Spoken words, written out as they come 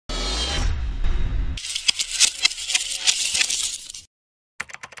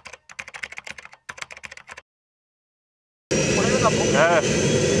hapo.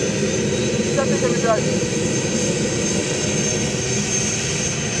 Sasa ndio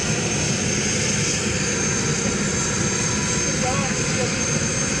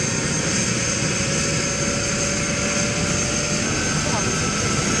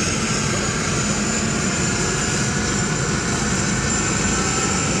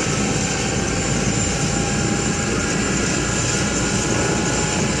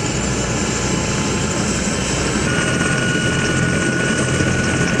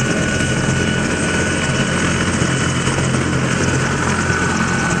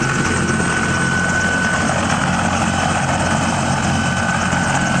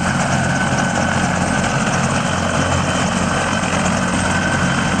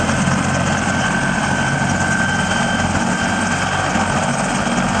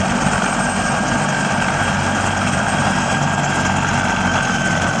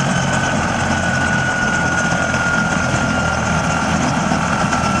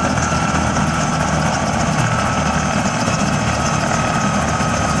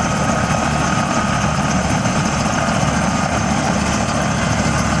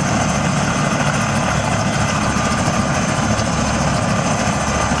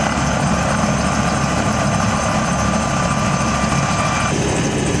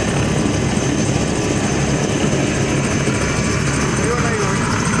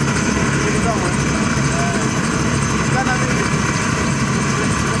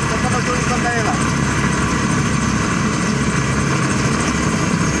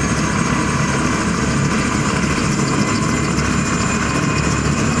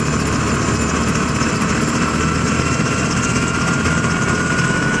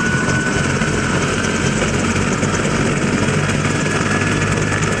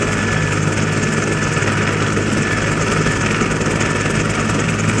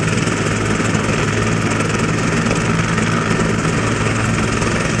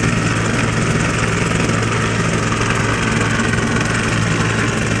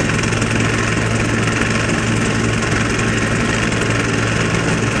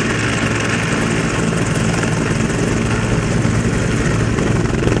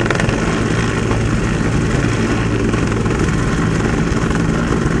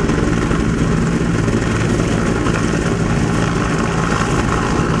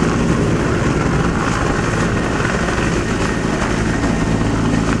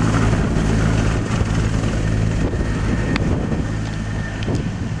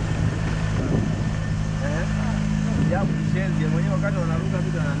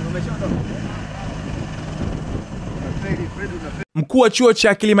Mkuu wa chuo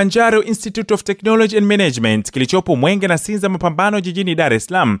cha Kilimanjaro Institute of Technology and Management kilichopo Mwenge na Sinza Mapambano jijini Dar es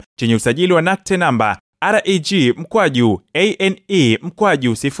Salaam chenye usajili wa NACTE namba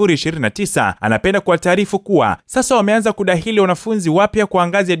RAG/ANE/029 anapenda kuwataarifu kuwa sasa wameanza kudahili wanafunzi wapya kwa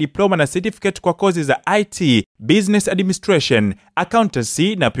ngazi ya diploma na certificate kwa kozi za IT, Business Administration,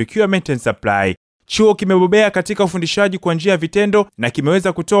 Accountancy na Procurement and Supply. Chuo kimebobea katika ufundishaji kwa njia ya vitendo na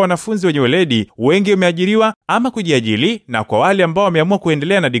kimeweza kutoa wanafunzi wenye weledi. Wengi wameajiriwa ama kujiajiri, na kwa wale ambao wameamua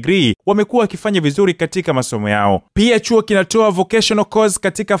kuendelea na degree wamekuwa wakifanya vizuri katika masomo yao. Pia chuo kinatoa vocational course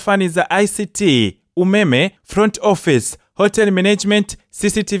katika fani za ICT, umeme, front office, hotel management,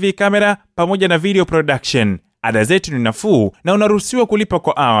 CCTV camera pamoja na video production. Ada zetu ni nafuu na unaruhusiwa kulipa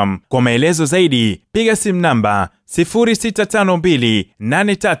kwa awamu. Kwa maelezo zaidi piga simu namba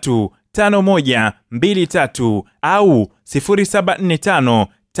 0652835123 au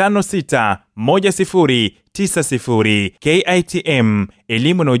 0745561090. KITM,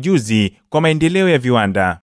 elimu na ujuzi kwa maendeleo ya viwanda.